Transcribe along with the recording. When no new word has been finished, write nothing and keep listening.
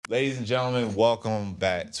Ladies and gentlemen, welcome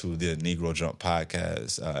back to the Negro Jump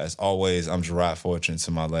Podcast. As always, I'm Gerard Fortune.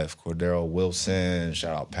 To my left, Cordero Wilson.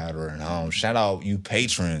 Shout out Powder and Home. Shout out you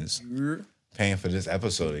patrons paying for this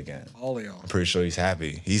episode again. All of y'all. I'm pretty sure he's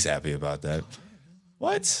happy. He's happy about that.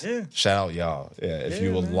 What? Yeah. Shout out y'all. Yeah, if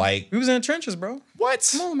you would like. We was in the trenches, bro. What?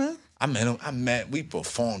 Come on, man. We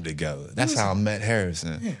performed together. That's how I met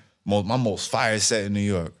Harrison. Yeah. My most fire set in New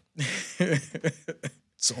York.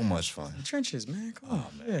 So much fun. The trenches, man. Come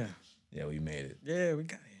on. Man. Yeah, we made it. Yeah, we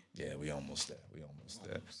got it. Yeah, we almost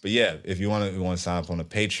there. But yeah, if you want to sign up on the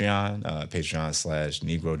Patreon,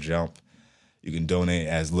 Patreon/Negro Jump, you can donate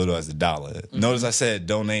as little as $1. Mm-hmm. Notice I said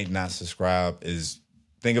donate, not subscribe.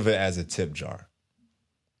 Think of it as a tip jar.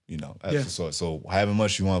 You know, so however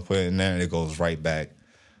much you want to put in there, it goes right back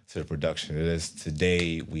to the production. It is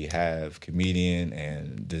today we have comedian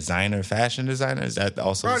and fashion designer. Is that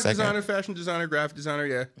also Product the second? designer, fashion designer, graphic designer,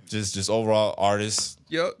 yeah. Just overall artist.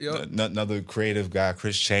 Yep. Another creative guy,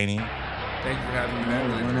 Chris Cheney. Thank you for having me,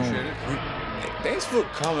 man. Really appreciate it. Thanks for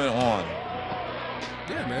coming on.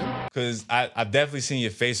 Yeah, man. Because I've definitely seen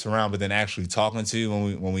your face around, but then actually talking to you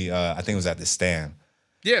when we I think it was at the stand.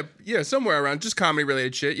 Yeah, somewhere around just comedy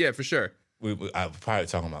related shit. Yeah, for sure. I was probably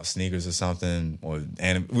talking about sneakers or something,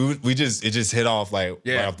 and it just hit off like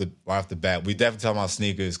right off the bat. We definitely talking about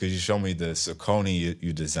sneakers because you showed me the Saucony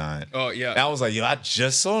you designed. Oh yeah, and I was like, yo, I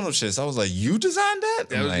just saw them shit. So I was like, you designed that?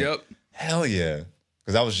 Yep. Hell yeah,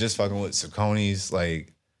 because I was just fucking with Saucony's.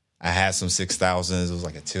 Like, I had some 6000s. It was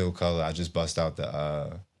like a teal color. I just bust out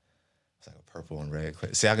the it's like a purple and red.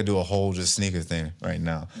 See, I could do a whole just sneaker thing right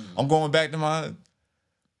now. I'm going back to my.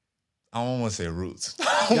 I don't want to say roots.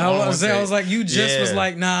 I was like, you just was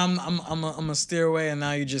like, nah, I'm a steer away, and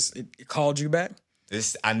now it called you back.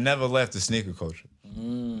 I never left the sneaker culture.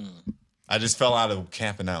 I just fell out of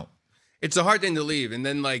camping out. It's a hard thing to leave, and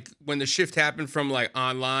then like when the shift happened from like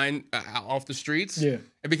online off the streets, it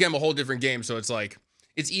became a whole different game. So it's like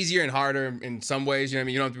it's easier and harder in some ways. You know what I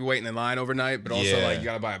mean? You don't have to be waiting in line overnight, but also like you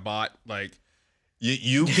gotta buy a bot. Like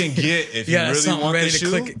you can get if you really want ready the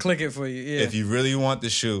shoe. To click it for you. Yeah. If you really want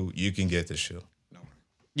the shoe, you can get the shoe.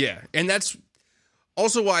 Yeah, and that's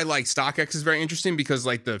also why like StockX is very interesting because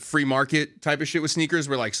like the free market type of shit with sneakers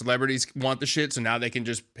where like celebrities want the shit, so now they can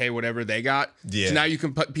just pay whatever they got. Yeah. So now you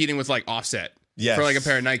can competing with like Offset for like a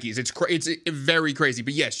pair of Nikes. It's very crazy,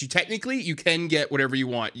 but yes, you can get whatever you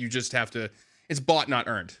want. You just have to. It's bought, not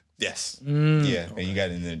earned. Yes. Yeah, and you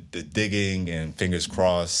got in the digging and fingers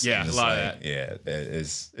crossed. Yeah, a lot of that. Yeah,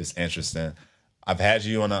 it's interesting. I've had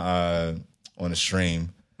you on a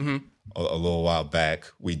stream. Mm-hmm. A little while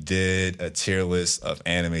back, we did a tier list of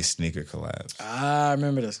anime sneaker collabs. I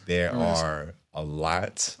remember this. There are a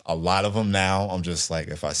lot of them now. I'm just like,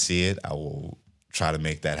 if I see it, I will try to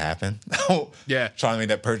make that happen. Yeah. Try to make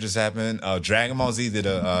that purchase happen. Dragon Ball Z did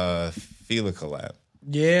a Fila collab.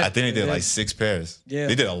 Yeah. I think they did like 6 pairs. Yeah.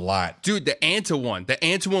 They did a lot. Dude, the Anta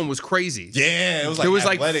one was crazy. Yeah. It was like there was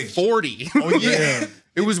athletic. Like 40. Oh, yeah.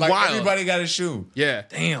 It was like wild. Everybody got a shoe. Yeah.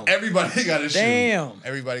 Damn. Everybody got a shoe. Damn.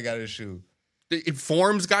 Everybody got a shoe.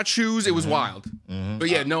 Forms got shoes. It was wild. Mm-hmm. But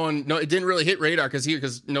yeah, it didn't really hit radar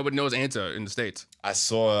because nobody knows Anta in the States. I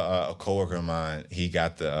saw a coworker of mine. He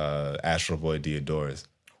got the Astro Boy Deodoras.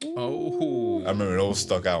 Oh. I remember those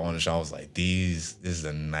stuck out on the show. I was like, this is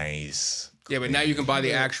a nice. Yeah, but now you can buy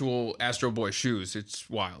the actual Astro Boy shoes. It's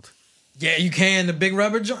wild. Yeah, you can. The big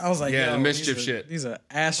rubber joint. I was like, the mischief shit. These are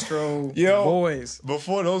Astro boys.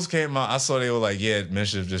 Before those came out, I saw they were like,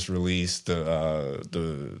 mischief just released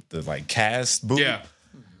the like cast boot. Yeah.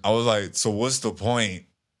 I was like, so what's the point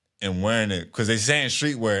in wearing it? Because they saying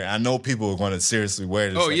streetwear. I know people are going to seriously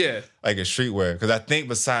wear this. Like a streetwear. Because I think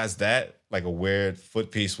besides that, like a weird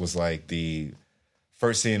foot piece was like the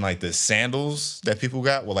first seeing like the sandals that people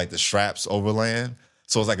got with like the straps overlaying.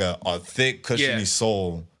 So it's like a thick, cushiony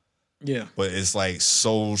sole. Yeah. But it's like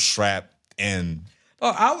sole strapped in.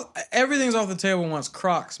 Everything's off the table once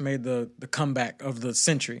Crocs made the comeback of the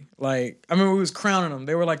century. Like, I remember we was crowning them.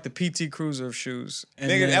 They were like the PT Cruiser of shoes. And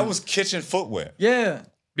that was kitchen footwear. Yeah.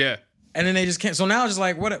 Yeah. And then they just can't. So now it's just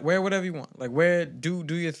like, wear whatever you want. Like, do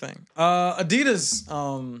your thing. Adidas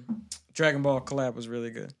Dragon Ball collab was really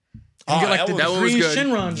good. You get like the green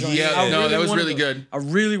Shinron joint. Yeah, that was really good. I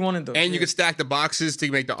really wanted those. And you could stack the boxes to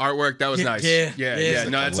make the artwork. That was nice. Yeah.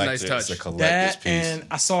 No, that's a nice touch. It's a collector's that piece. And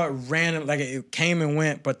I saw it random, like it came and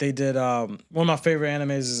went. But they did one of my favorite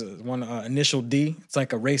animes is one Initial D. It's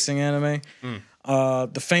like a racing anime.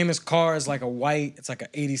 The famous car is like a white. It's like an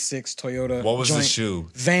 '86 Toyota. What was joint. the shoe?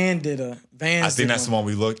 Van. I think that's the one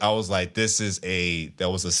we looked. I was like, that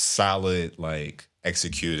was a solid like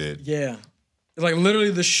executed. Yeah. Like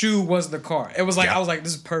literally, the shoe was the car. It was like Yeah. I was like,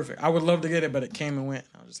 this is perfect. I would love to get it, but it came and went.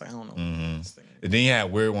 I was just like, I don't know. And then you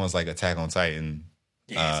had weird ones like Attack on Titan,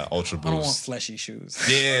 Ultra Boost. I don't want fleshy shoes.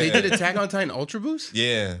 Yeah, They did Attack on Titan Ultra Boost?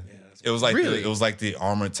 Yeah, it was like Really? it was like the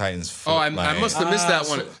Armored Titans. Foot, I must have missed that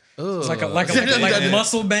one. It's like a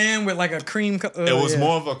muscle band with like a cream. It was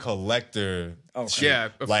more of a collector. Okay. Yeah.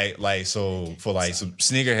 Like so for like some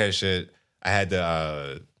sneakerhead shit. I had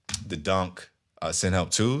the Dunk Sin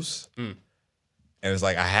Help 2s. And it's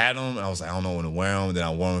like I had them, and I was like, I don't know when to wear them. Then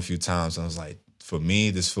I wore them a few times, and I was like, for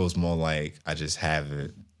me, this feels more like I just have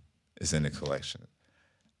it. It's in the collection.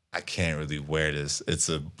 I can't really wear this. It's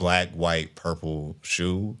a black, white, purple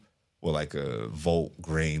shoe with like a Volt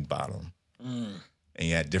green bottom, and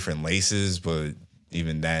you had different laces, but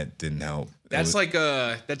even that didn't help. That's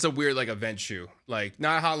that's a weird like event shoe. Like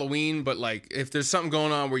not Halloween, but like if there's something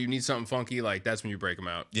going on where you need something funky, like that's when you break them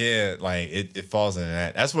out. Yeah, like it falls into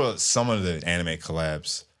that. That's what some of the anime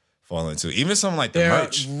collabs fall into. Even something like the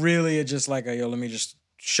merch. Really, just like let me just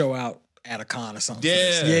show out at a con or something.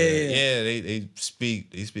 Yeah. They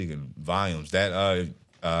speak in volumes. That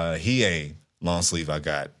Hiei long sleeve I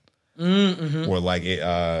got, where like it's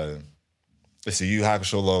a Yu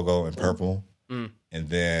Hakusho logo in purple. And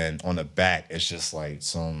then on the back, it's just like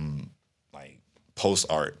some like post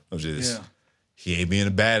art of just he ain't being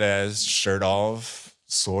a badass, shirt off,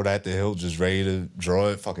 sword at the hilt, just ready to draw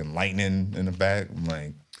it, fucking lightning in the back. I'm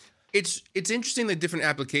like, it's interesting the different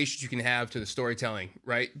applications you can have to the storytelling,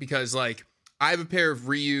 right? Because like I have a pair of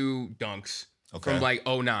Ryu dunks from like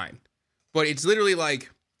 09, but it's literally like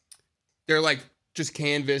they're like just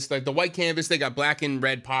canvas, like the white canvas. They got black and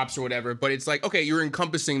red pops or whatever, but it's like okay, you're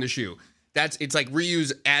encompassing the shoe. It's like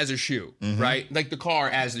reuse as a shoe, right? Like the car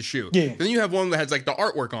as the shoe. Yeah. Then you have one that has like the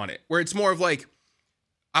artwork on it, where it's more of like,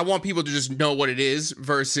 I want people to just know what it is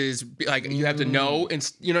versus like you have to know, and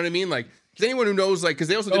you know what I mean? Like, because anyone who knows, like, because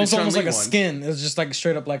they also did It's almost like a one. skin. It's just like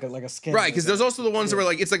straight up like a skin. Right, because there's also the ones that were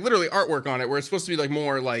like, it's like literally artwork on it, where it's supposed to be like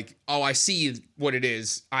more like, oh, I see what it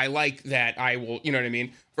is. I like that. I will, you know what I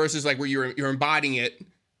mean? Versus like where you're embodying it,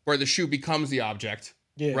 where the shoe becomes the object.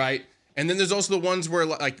 Yeah. Right. And then there's also the ones where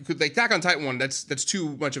like the Attack on Titan one, that's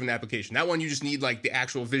too much of an application. That one you just need like the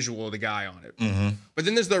actual visual of the guy on it. But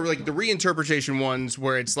then there's the reinterpretation ones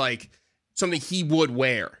where it's like something he would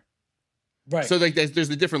wear. Right. So like there's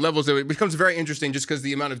the different levels of it. It becomes very interesting just because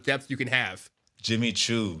the amount of depth you can have. Jimmy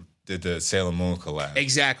Choo did the Sailor Moon collab.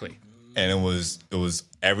 Exactly. And it was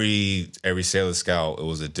every Sailor Scout, it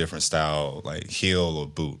was a different style, like heel or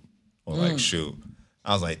boot or like shoe.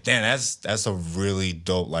 I was like, damn, that's a really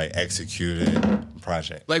dope, like executed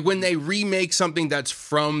project. Like when they remake something that's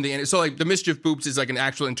from the so like the Mischief Boops is like an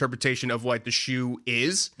actual interpretation of what the shoe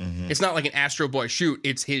is. It's not like an Astro Boy shoe;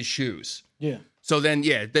 it's his shoes. Yeah. So then,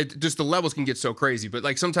 just the levels can get so crazy, but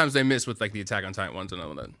like sometimes they miss with like the Attack on Titan ones and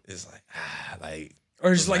all that. It's like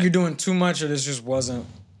Or just like you're doing too much, or this just wasn't.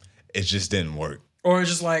 It just didn't work. Or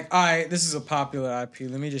it's just like, all right, this is a popular IP.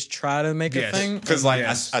 Let me just try to make a thing. Because like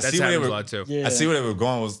I that's see where they happened a were. lot too. Yeah. I see where they were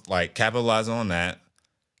going was like capitalizing on that,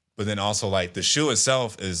 but then also like the shoe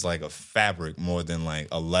itself is like a fabric more than like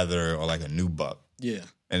a leather or like a nubuck. Yeah.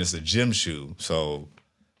 And it's a gym shoe, so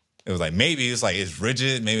it was like maybe it's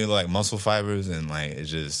rigid, maybe like muscle fibers, and like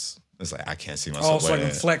it's like I can't see myself. Also, like wearing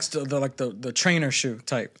a it. flex, the trainer shoe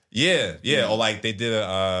type. Yeah. Or like they did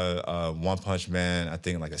a One Punch Man, I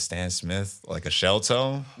think like a Stan Smith, like a shell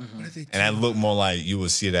toe, and that looked more like you would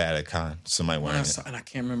see that at a con. Somebody wearing it. And I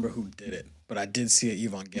can't remember who did it, but I did see an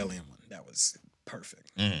Evangelion one that was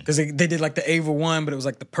perfect because they did like the Ava one, but it was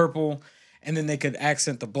like the purple, and then they could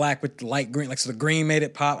accent the black with the light green, like so the green made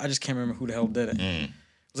it pop. I just can't remember who the hell did it. It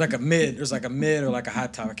was like a mid. It was like a mid or like a high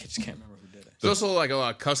top. I just can't remember. There's also like a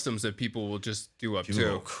lot of customs that people will just do up People too.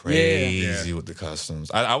 go crazy with the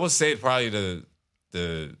customs. I would say probably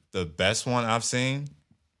the best one I've seen,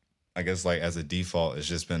 I guess like as a default, it's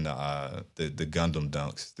just been the Gundam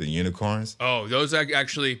dunks, the unicorns. Oh, those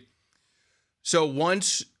actually. So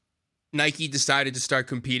once Nike decided to start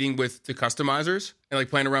competing with the customizers and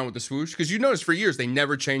like playing around with the swoosh, because you notice for years they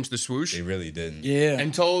never changed the swoosh. They really didn't. Yeah.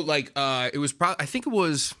 Until like it was probably I think it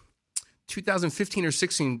was 2015 or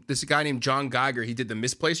 16. This guy named John Geiger, he did the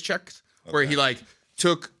misplaced checks where he like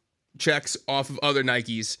took checks off of other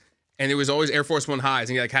Nikes, and it was always Air Force One highs,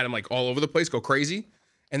 and he like had them like all over the place, go crazy.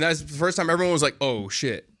 And that's the first time everyone was like, "Oh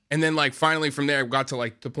shit!" And then like finally from there, got to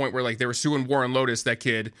like the point where like they were suing Warren Lotus, that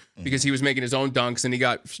kid, because he was making his own dunks, and he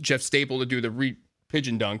got Jeff Staple to do the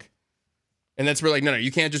pigeon dunk. And that's where like, no,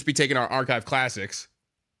 you can't just be taking our archive classics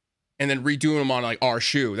and then redoing them on like our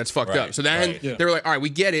shoe. That's fucked up. So then they were like, all right, we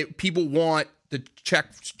get it. People want the check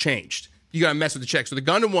changed. You got to mess with the check. So the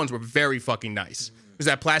Gundam ones were very fucking nice. was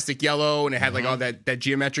that plastic yellow and it had like all that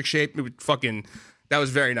geometric shape. It was that was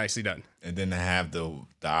very nicely done. And then to have the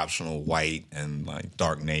optional white and like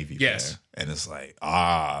dark navy. Yes. There. And it's like,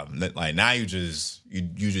 like now you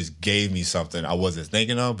just gave me something I wasn't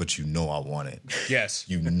thinking of, but I want it. Yes.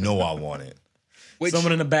 I want it.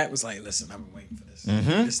 Someone in the back was like, listen, I've been waiting for this.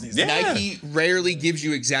 This needs Nike rarely gives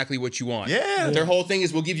you exactly what you want. Yeah. Their whole thing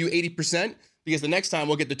is we'll give you 80% because the next time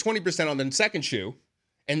we'll get the 20% on the second shoe.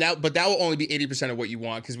 But that will only be 80% of what you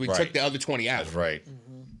want because we took the other 20 out. That's right.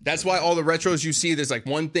 That's why all the retros you see, there's like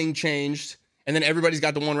one thing changed, and then everybody's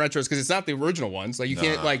got the one retros because it's not the original ones. Like you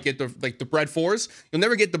can't like get the Bread 4s. You'll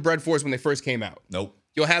never get the Bread 4s when they first came out. Nope.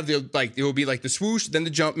 You'll have it will be like the swoosh, then the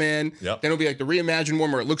Jumpman, then it'll be like the reimagined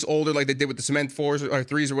one where it looks older, like they did with the Cement 4s or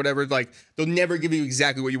 3s or whatever. Like they'll never give you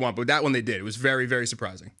exactly what you want, but that one they did. It was very, very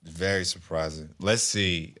surprising. Very surprising. Let's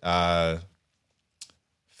see.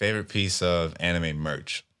 Favorite piece of anime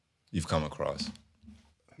merch you've come across?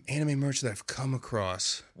 Anime merch that I've come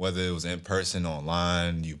across. Whether it was in person,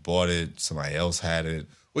 online, you bought it, somebody else had it.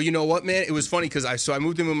 Well, you know what, man? It was funny because I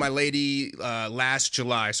moved in with my lady last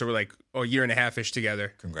July, so we're like a year and a half-ish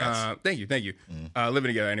together. Congrats. Thank you. Living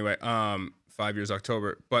together anyway. 5 years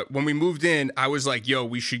October. But when we moved in, I was like, yo,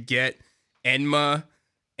 we should get Enma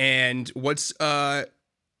and what's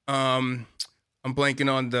I'm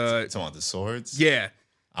blanking on the Talking about the swords? Yeah.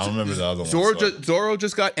 I don't remember the other one. Zoro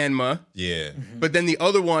just got Enma. Yeah. But then the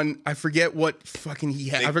other one, I forget what fucking he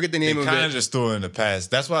had. I forget the name of it. They kind of just threw it in the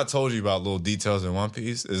past. That's what I told you about little details in One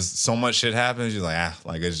Piece. Is so much shit happens, you're like,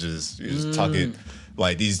 like it's just, you just tuck it.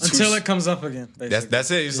 Like these until it comes up again.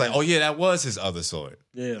 That's it. It's like, oh yeah, that was his other sword.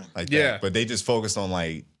 Yeah. Like that. But they just focused on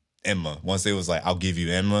like Enma. Once they was like, I'll give you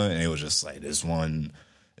Enma, and it was just like, this one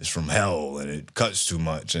is from hell and it cuts too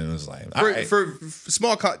much, and it was like for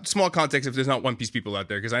small context if there's not One Piece people out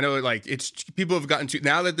there, because I know like it's people have gotten to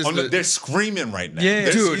now that this they're screaming right now. Yeah,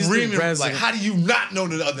 they're screaming like, how do you not know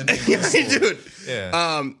the other name? Dude.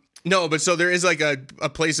 Yeah. No, but so there is like a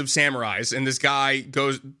place of samurais, and this guy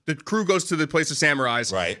the crew goes to the place of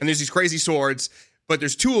samurais, right? And there's these crazy swords, but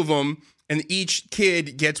there's two of them, and each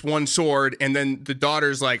kid gets one sword, and then the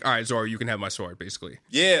daughter's like, all right, Zoro, you can have my sword, basically.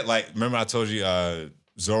 Yeah, like remember I told you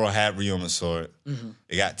Zoro had Ryuma's sword.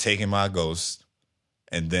 It got taken by a ghost,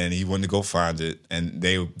 and then he went to go find it, and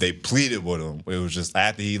they pleaded with him. It was just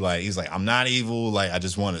after he's like, I'm not evil, like I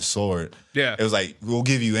just want a sword. Yeah. It was like, we'll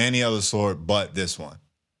give you any other sword but this one.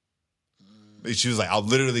 She was like, I'll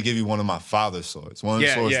literally give you one of my father's swords. One of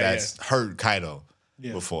the swords that's hurt Kaido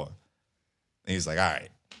before. And he's like, all right,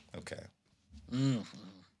 okay.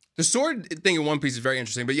 The sword thing in One Piece is very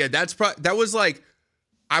interesting, but yeah, that was like,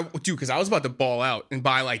 because I was about to ball out and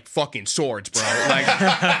buy like fucking swords, bro. Like,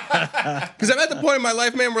 because I'm at the point in my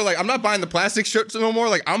life, man, where like I'm not buying the plastic shirts no more.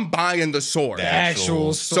 Like I'm buying the sword, the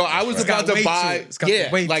actual sword. So I was about to buy, like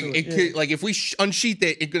it. it could, like if we unsheath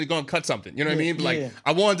it, it's gonna cut something. You know what I mean? But like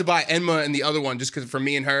I wanted to buy Enma and the other one just because for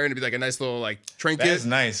me and her, and it'd be like a nice little like trinket. That's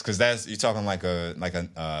nice because you're talking like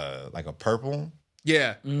a purple.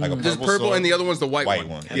 Yeah, like a purple sword. And the other one's the white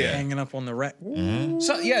one. Yeah, hanging up on the rack.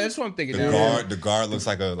 So yeah, that's what I'm thinking. The guard looks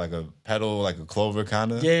like a petal, like a clover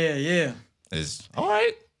kind of. Yeah. It's all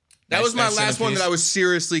right. That was my last one that I was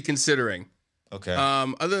seriously considering. Okay.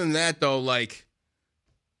 Other than that, though, like,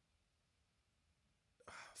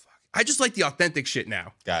 I just like the authentic shit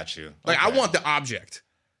now. Got you. Like, I want the object.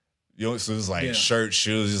 You know, so it's like shirt,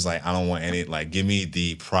 shoes. Just like I don't want any. Like, give me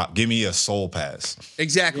the prop. Give me a soul pass.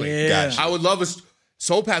 Exactly. Yeah. Gotcha. I would love a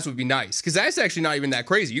soul pass. Would be nice because that's actually not even that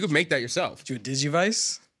crazy. You could make that yourself. Do a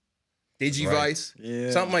Digivice.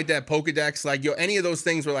 Digivice, something like that. Pokedex, like any of those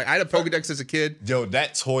things. Were like I had a Pokedex as a kid. Yo,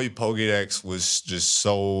 that toy Pokedex was just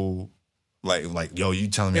so like yo, you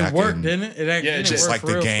telling me it I worked, can, didn't it? It just like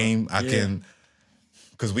the game. I Yeah. can,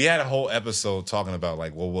 because we had a whole episode talking about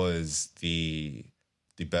like what was the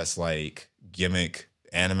best like gimmick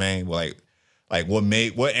anime, like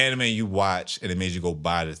what anime you watch and it made you go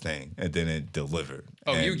buy the thing and then it delivered.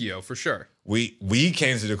 Oh, and Yu-Gi-Oh for sure. We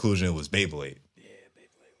came to the conclusion it was Beyblade.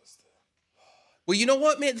 Well, you know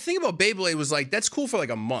what, man? The thing about Beyblade was like that's cool for like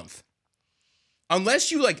a month.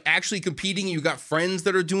 Unless you like actually competing and you got friends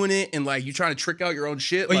that are doing it and like you trying to trick out your own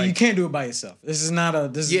shit. But like, you can't do it by yourself. This is not a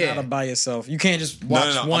by yourself. You can't just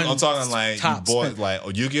watch No. one. I'm talking like you top bought spin. like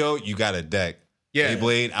Yu-Gi-Oh, you got a deck. Yeah.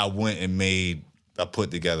 Beyblade, I went and I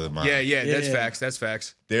put together mine. Yeah, that's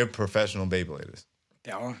facts. They're professional Beybladers.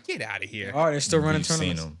 They are. Get out of here. All right, they're still running We've seen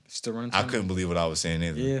tournaments. them. Still running I tournaments. couldn't believe what I was saying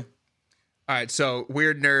either. Yeah. All right, so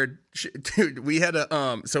weird nerd, dude. We had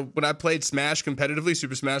a So when I played Smash competitively,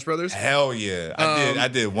 Super Smash Brothers. Hell yeah, I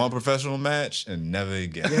did one professional match and never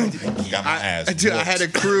again. Got my ass. Dude, I had a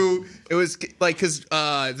crew. It was like because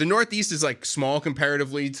the Northeast is like small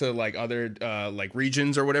comparatively to like other like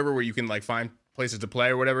regions or whatever where you can like find places to play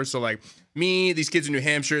or whatever. So like me, these kids in New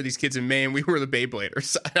Hampshire, these kids in Maine, we were the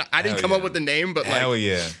Beybladers. I didn't come up with the name, but hell like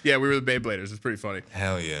yeah, we were the Beybladers. It's pretty funny.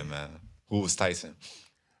 Hell yeah, man. Who was Tyson?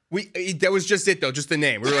 That was just it though, just the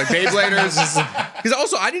name. We were like Beybladers, because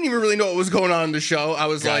also I didn't even really know what was going on in the show. I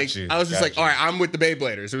was like, all right, I'm with the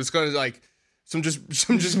Beybladers. It was kind of like some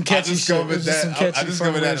catchy shit. I discovered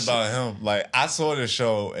that about him. Like I saw the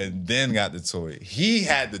show and then got the toy. He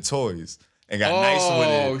had the toys and got nice with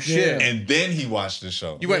it. Oh shit! And then he watched the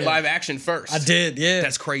show. You went live action first. I did, yeah.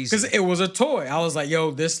 That's crazy. Because it was a toy. I was like,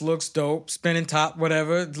 yo, this looks dope. Spinning top,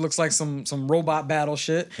 whatever. It looks like some robot battle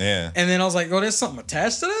shit. Yeah. And then I was like, yo, there's something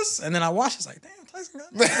attached to this? And then I watched it. It's like, damn, Tyson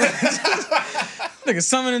got nigga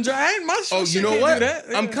summon and dragon. My shit. Oh, you know what? Yeah.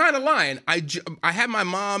 I'm kind of lying. I had my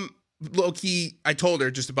mom low key. I told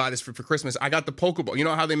her just to buy this for Christmas. I got the Pokeball. You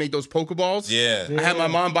know how they make those Pokeballs? Yeah. I had my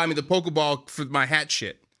mom buy me the Pokeball for my hat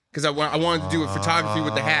shit. Because I wanted to do a photography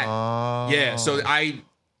with the hat. Yeah, so I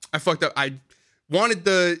fucked up. I wanted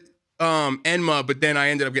the Enma, but then I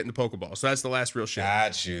ended up getting the Pokeball. So that's the last real shit.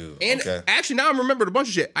 Got you. And actually, now I'm remembered a bunch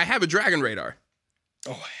of shit. I have a Dragon Radar.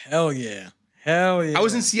 Oh, hell yeah. Hell yeah. I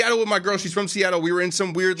was in Seattle with my girl. She's from Seattle. We were in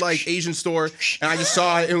some weird like Asian store, and I just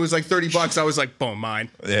saw it. And it was like $30. I was like, boom, mine.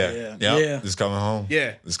 Yeah. It's coming home.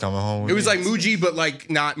 Yeah. It's coming home. It was like Muji, but like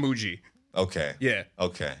not Muji. Okay. Yeah.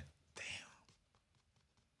 Okay.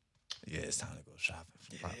 Yeah, it's time to go shopping.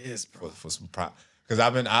 It is, bro. For some prop. Because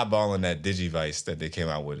I've been eyeballing that Digivice that they came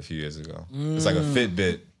out with a few years ago. It's like a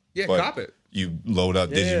Fitbit. Yeah, but cop it. You load up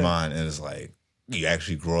Digimon and it's like, you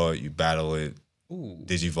actually grow it, you battle it,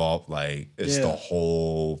 Digivolve. Like, it's the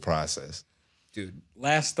whole process. Dude.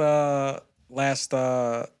 Last Anime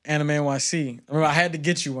NYC. I remember I had to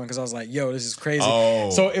get you one because I was like, yo, this is crazy. Oh.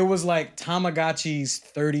 So it was like Tamagotchi's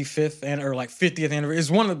 35th or like 50th anniversary.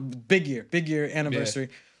 It's one of the big year anniversary.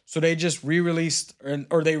 Yeah. So they just re-released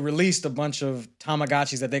or they released a bunch of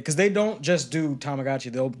Tamagotchis because they don't just do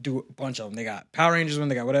Tamagotchi, they'll do a bunch of them. They got Power Rangers one,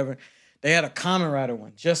 they got whatever. They had a Kamen Rider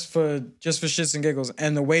one just for shits and giggles.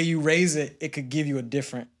 And the way you raise it, it could give you a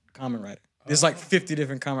different Kamen Rider. There's like 50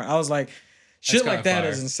 different Kamen Riders. I was like, shit like that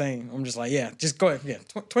is insane. I'm just like, yeah, just go ahead. Yeah,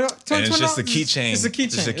 $20. And it's just a keychain. It's a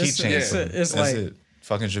keychain. It's a keychain. It's like it.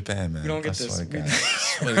 Fucking Japan, man. You don't get this.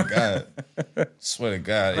 Swear to God. Swear to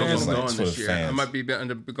God. I'm It was like going for the this year. fans. I might be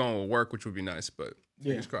end up going with work, which would be nice, but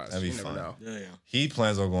fingers crossed. That'd be you fun. never know. Yeah. He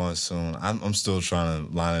plans on going soon. I'm still trying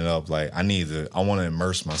to line it up. Like, I want to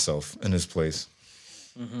immerse myself in this place.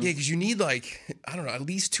 Mm-hmm. Yeah, because you need like, I don't know, at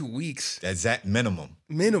least 2 weeks. That's that minimum.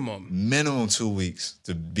 Minimum 2 weeks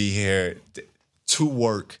to be here to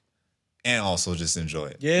work and also just enjoy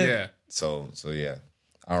it. Yeah. So yeah.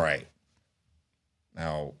 All right.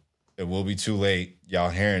 Now, it will be too late. Y'all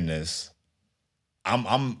hearing this.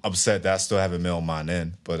 I'm upset that I still haven't mailed mine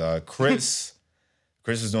in. But Chris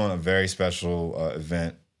is doing a very special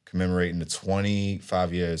event commemorating the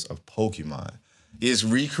 25 years of Pokemon. He is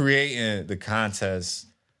recreating the contest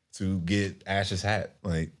to get Ash's hat.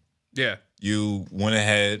 Like, yeah. You went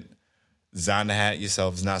ahead, designed the hat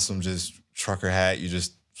yourself. It's not some just trucker hat. You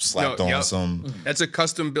just slapped on some. That's a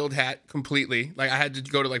custom build hat completely. Like, I had to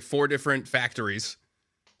go to like 4 different factories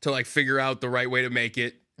to like figure out the right way to make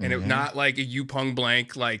it. And it not like a Yupeng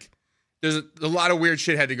blank. Like, there's a lot of weird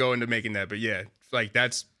shit had to go into making that. But yeah, like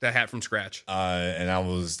that's the hat from scratch. And I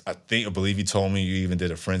believe you told me you even did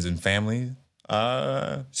a friends and family.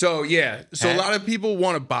 So a lot of people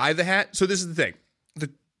want to buy the hat. So this is the thing.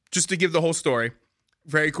 Just to give the whole story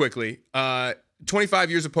very quickly. 25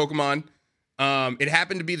 years of Pokemon. It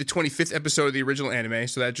happened to be the 25th episode of the original anime.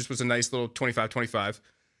 So that just was a nice little 25-25.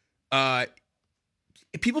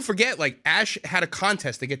 People forget, like, Ash had a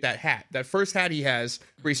contest to get that hat. That first hat he has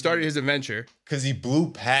where he started his adventure. Because he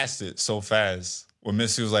blew past it so fast. When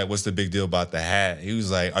Missy was like, what's the big deal about the hat? He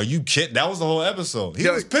was like, are you kidding? That was the whole episode. He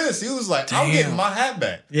was pissed. He was like, I'm getting my hat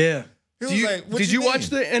back. Yeah. He was like, did you watch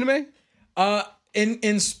the anime?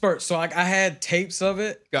 In spurts. So like I had tapes of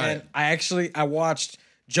it. And I watched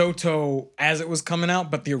Johto as it was coming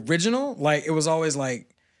out, but the original, like it was always like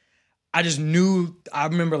I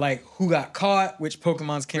remember like who got caught, which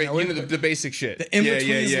Pokemons came out. You know, the basic shit. The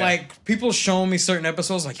in-betweens, like people showing me certain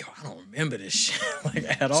episodes, like, yo, I don't remember this shit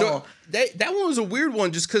like at all. That one was a weird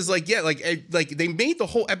one just because, like, they made the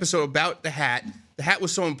whole episode about the hat, The hat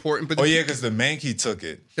was so important. But because the Mankey took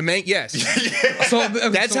it. Yes. So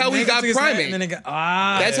That's how he got Primate. And then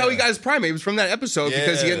That's how he got his Primate. It was from that episode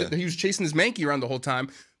because he was chasing his Mankey around the whole time.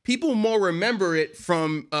 People more remember it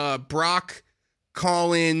from Brock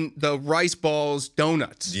calling the rice balls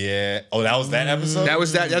donuts. Yeah. Oh, that was that episode?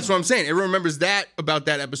 That's what I'm saying. Everyone remembers that about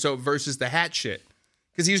that episode versus the hat shit.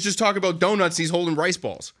 Because he was just talking about donuts. He's holding rice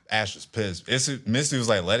balls. Ash was pissed. Misty was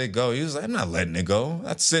like, let it go. He was like, I'm not letting it go.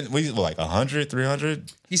 That's it. We like 100,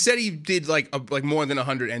 300. He said he did like more than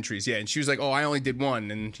 100 entries. Yeah. And she was like, oh, I only did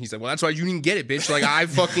one. And he's like, well, that's why you didn't get it, bitch. Like, I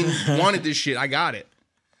fucking wanted this shit. I got it.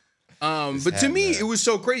 But to me, it was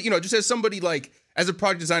so great. Just as somebody like, as a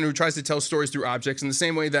product designer who tries to tell stories through objects in the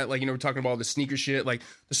same way that, like, we're talking about all the sneaker shit, like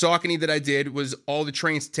the Saucony that I did was all the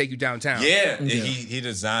trains to take you downtown. Yeah. He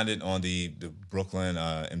designed it on the Brooklyn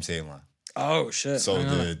MTA line. Oh, shit. So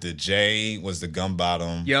the J was the gum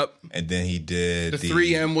bottom. Yep. And then he did the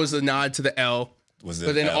 3M was a nod to the L.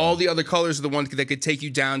 But then all the other colors are the ones that could take you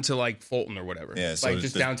down to like Fulton or whatever. Yeah. So like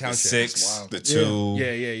just downtown the shit. 6, the 2.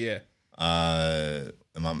 Yeah.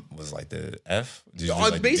 Was like the F?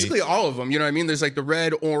 Basically all of them. You know what I mean? There's like the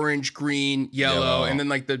red, orange, green, yellow. And then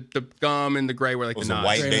like the gum and the gray were like the nods.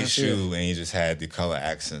 It was a white base shoe, and he just had the color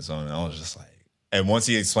accents on it. I was just like, and once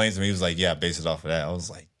he explained to me, he was like, yeah, base it off of that. I was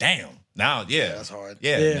like, damn. Now, that's hard.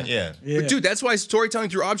 Yeah. But dude, that's why storytelling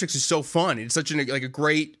through objects is so fun. It's such a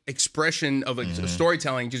great expression of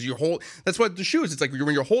storytelling because that's what the shoe is. It's like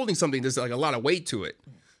when you're holding something, there's like a lot of weight to it.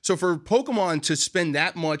 So for Pokemon to spend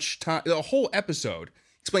that much time, the whole episode,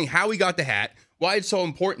 explaining how he got the hat, why it's so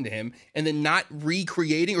important to him, and then not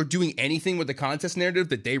recreating or doing anything with the contest narrative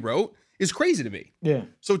that they wrote is crazy to me. Yeah.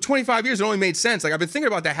 So 25 years, it only made sense. Like, I've been thinking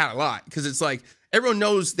about that hat a lot because it's like everyone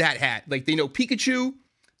knows that hat. Like, they know Pikachu,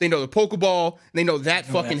 they know the Pokeball, and they know that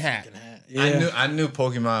fucking hat. Yeah. I knew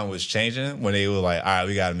Pokemon was changing when they were like, all right,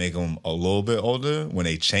 we got to make them a little bit older when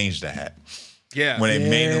they changed the hat. Yeah. When they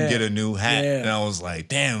made him get a new hat. Yeah. And I was like,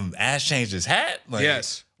 damn, Ash changed his hat? Like,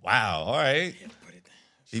 yes. Wow, all right.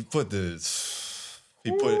 He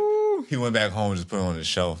went back home and just put it on the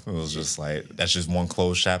shelf. It was just like, that's just one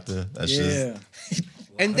closed chapter. That's just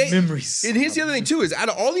and memories. And here's the other thing too: is out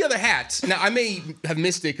of all the other hats, now I may have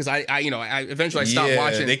missed it because I eventually stopped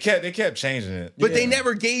watching. They kept changing it, but they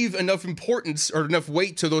never gave enough importance or enough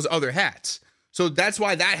weight to those other hats. So that's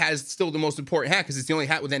why that has still the most important hat because it's the only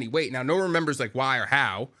hat with any weight. Now no one remembers like why or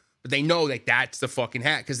how, but they know like that's the fucking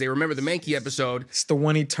hat because they remember the Mankey episode. It's the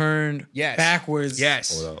one he turned backwards.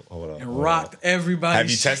 Yes. Hold up. And rocked everybody. Have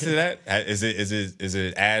you tested that? Is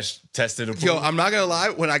it Ash tested? Yo, I'm not gonna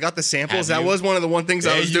lie. When I got the samples, that was one of the things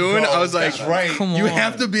I was doing. Go. I was like, that's right. You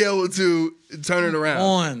have to be able to turn it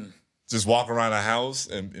around. Just walk around a house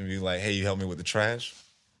and be like, hey, you help me with the trash?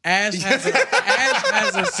 Ash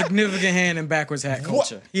has a significant hand in backwards hat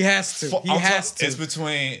culture. What? He has to. He has to. It's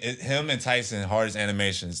between him and Tyson, hardest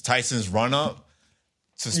animations. Tyson's run up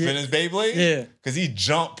to spin his Beyblade. Yeah. Because he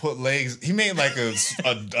jumped, put legs. He made like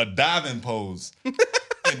a diving pose and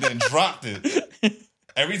then dropped it.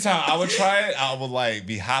 Every time I would try it, I would like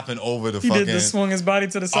be hopping over the fucking. He did swung his body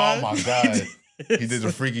to the side. Oh my God. He did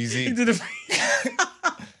the freaky Z. He did the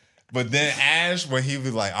But then Ash, when he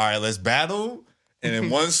was like, all right, let's battle. And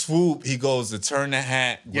in one swoop, he goes to turn the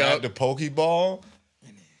hat, grab the Pokeball,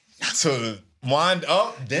 to wind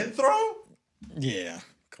up, then throw? Yeah.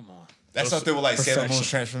 Come on. That's something with like Sailor Moon's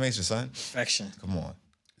transformation, son. Perfection. Come on.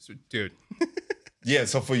 Dude. Yeah,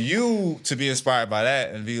 so for you to be inspired by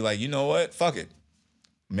that and be like, you know what? Fuck it.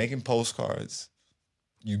 Making postcards.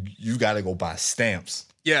 You gotta go buy stamps.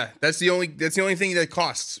 Yeah, that's the only thing that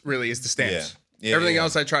costs, really, is the stamps. Yeah, everything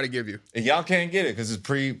else I try to give you. And y'all can't get it because it's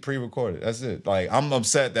pre-recorded. That's it. Like, I'm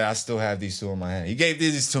upset that I still have these two in my hand. He gave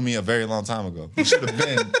these to me a very long time ago. He should have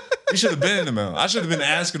been in the mail. I should have been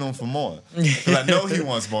asking him for more. Because I know he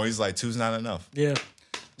wants more. He's like, two's not enough. Yeah.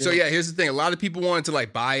 So yeah, here's the thing. A lot of people wanted to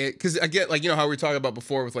like buy it because I get like, you know how we were talking about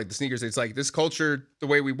before with like the sneakers. It's like this culture, the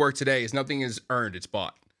way we work today is nothing is earned, it's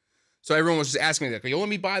bought. So everyone was just asking me that. Like, you let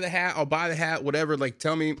me buy the hat? I'll buy the hat, whatever. Like,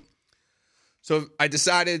 tell me. So I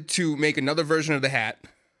decided to make another version of the hat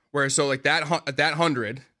where so like that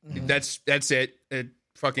 100, that's it.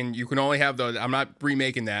 Fucking you can only have those. I'm not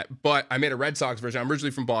remaking that, but I made a Red Sox version. I'm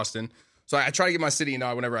originally from Boston. So I try to get my city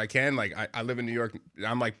nod whenever I can. Like I live in New York.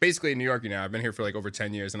 I'm like basically in New York now. I've been here for like over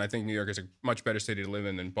 10 years, and I think New York is a much better city to live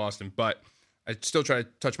in than Boston. But I still try to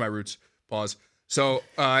touch my roots. Pause. So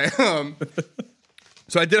I'm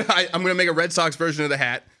gonna make a Red Sox version of the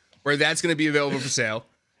hat where that's gonna be available for sale.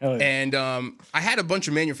 Yeah. And I had a bunch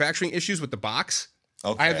of manufacturing issues with the box.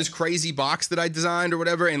 Okay. I have this crazy box that I designed or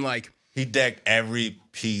whatever, and like he decked every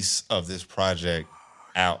piece of this project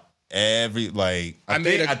out. I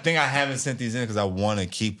think I haven't sent these in because I want to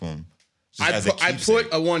keep them. I put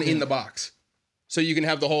a one in the box, so you can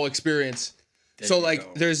have the whole experience.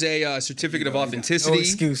 There's a certificate of authenticity. No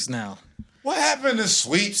excuse now. What happened to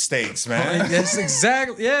sweepstakes, man? That's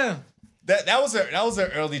exactly That was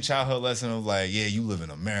an early childhood lesson of like, yeah, you live in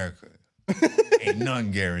America. Ain't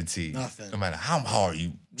none guaranteed. Nothing. No matter how hard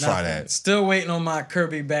you try that. Still waiting on my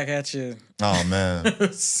Kirby back at you. Oh man,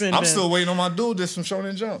 I'm still waiting on my dual disc from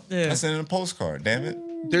Shonen Jump. Yeah. I sent in a postcard. Damn it.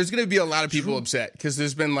 There's gonna be a lot of people upset because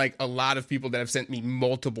there's been like a lot of people that have sent me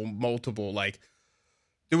multiple. Like,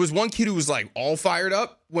 there was one kid who was like all fired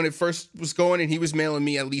up when it first was going, and he was mailing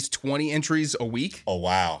me at least 20 entries a week. Oh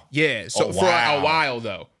wow. Yeah. So for a while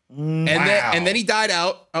though. And then he died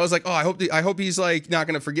out. I was like, oh, I hope he's like not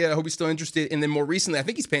gonna forget. I hope he's still interested. And then more recently, I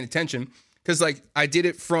think he's paying attention because like I did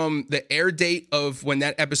it from the air date of when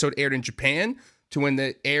that episode aired in Japan to when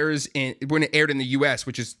it aired in the US,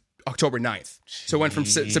 which is October 9th. So it went from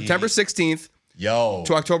September 16th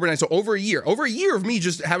to October 9th. So over a year of me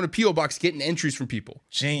just having a P.O. box getting entries from people.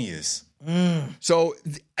 Genius. So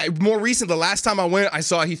more recent, the last time I went, I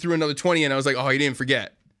saw he threw another 20 in. I was like, oh, he didn't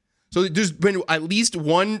forget. So there's been at least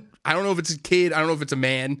one, I don't know if it's a kid, I don't know if it's a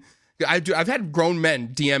man. I've had grown men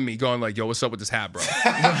DM me going like, yo, what's up with this hat, bro?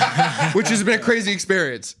 Which has been a crazy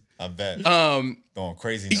experience. I bet. Going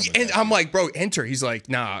crazy. And I'm like, bro, enter. He's like,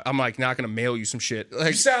 nah. I'm like, not gonna mail you some shit. Like,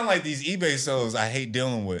 you sound like these eBay sellers I hate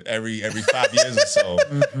dealing with every 5 years or so.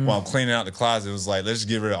 While I'm cleaning out the closet, it was like, let's just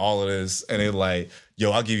get rid of all of this. And they're like,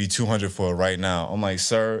 yo, I'll give you $200 for it right now. I'm like,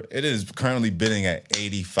 sir, it is currently bidding at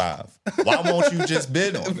 $85. Why won't you just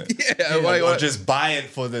bid on it? Or just buy it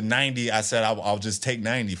for the $90. I said I'll just take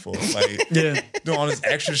 $90 for it. Like, doing all this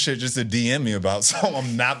extra shit just to DM me about something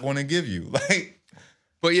I'm not going to give you. Like.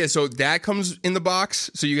 But yeah, so that comes in the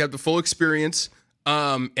box, so you have the full experience.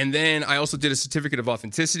 And then I also did a certificate of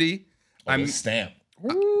authenticity. Stamp.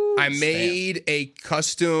 I made a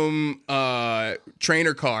custom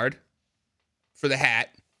trainer card for the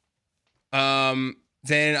hat.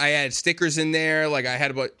 Then I had stickers in there, like I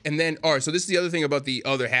had so this is the other thing about the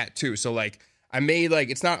other hat too. So like I made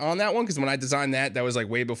like it's not on that one because when I designed that was like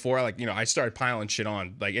way before. I started piling shit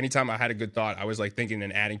on. Like anytime I had a good thought, I was like thinking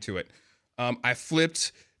and adding to it. I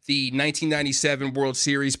flipped the 1997 World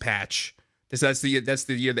Series patch. That's the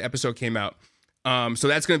year the episode came out. So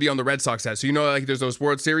that's going to be on the Red Sox hat. So like there's those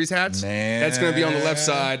World Series hats. Man, that's going to be on the left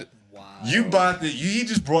side. Wow. You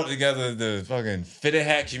just brought together the fucking fitted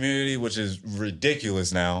hat community, which is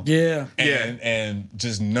ridiculous now. Yeah. And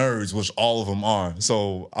just nerds, which all of them are.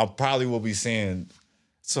 So I probably will be seeing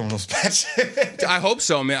some of those patches. I hope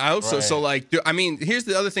so, man. I hope so. So, like, I mean, here's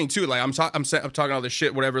the other thing too. Like, I'm talking all this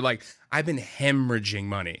shit, whatever. Like, I've been hemorrhaging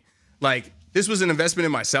money. Like, this was an investment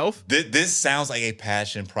in myself. This sounds like a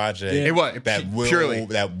passion project. Yeah. It was purely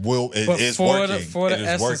is working. For the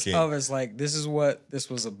essence of it's like this is what this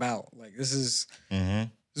was about. Like, this is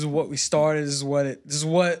what we started. This is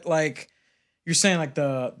what like you're saying. Like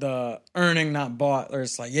the earning not bought, or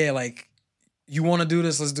it's like like you want to do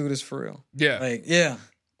this. Let's do this for real. Yeah. Like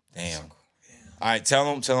Damn. All right,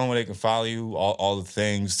 tell them where they can follow you, all the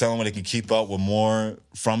things. Tell them where they can keep up with more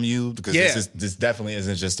from you because this definitely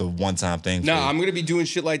isn't just a one-time thing. No, I'm gonna be doing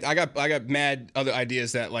shit like I got mad other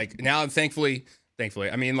ideas that like now I'm thankfully.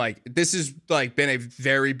 I mean, like this has like been a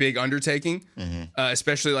very big undertaking,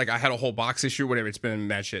 especially like I had a whole box issue, whatever. It's been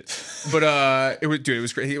mad shit, but it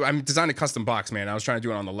was great. I'm designing a custom box, man. I was trying to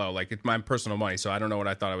do it on the low, like it's my personal money, so I don't know what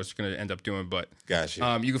I thought I was going to end up doing, but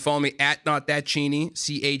gotcha. You can follow me at Not That Cheney,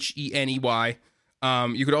 Cheney.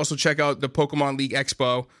 You could also check out the Pokemon League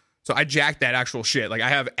Expo. So I jacked that actual shit. Like I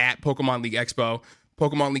have at Pokemon League Expo,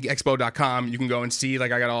 PokemonLeagueExpo.com. You can go and see.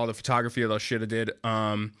 Like I got all the photography of the shit I did.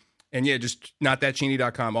 And yeah, just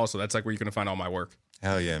notthatcheney.com also. That's like where you're going to find all my work.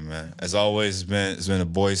 Hell yeah, man. As always, it's been the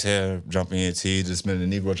boys here, Jumping in Tea. It's been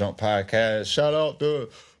the Negro Jump Podcast. Shout out to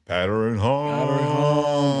Pattern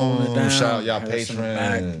Home. Shout out y'all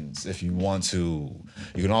patrons if you want to.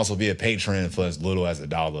 You can also be a patron for as little as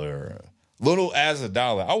 $1.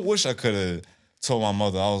 I wish I could have told my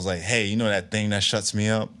mother, I was like, hey, you know that thing that shuts me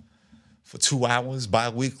up for 2 hours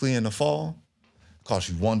bi-weekly in the fall? It costs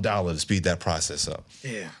you $1 to speed that process up.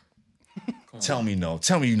 Yeah. Tell me no.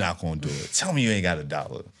 Tell me you're not going to do it. Tell me you ain't got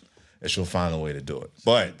 $1. And she'll find a way to do it.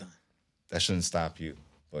 But that shouldn't stop you.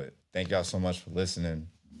 But thank y'all so much for listening.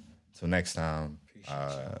 Till next time.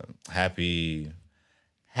 Happy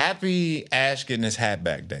Ash getting his hat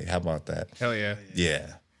back day. How about that? Hell yeah.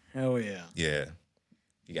 Yeah. Hell yeah. Yeah.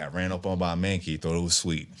 He got ran up on by a Mankey. Thought it was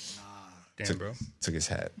sweet. Damn, bro. Took his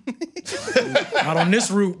hat. Not on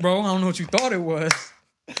this route, bro. I don't know what you thought it was.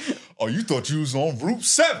 Oh, you thought you was on Route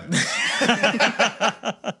 7.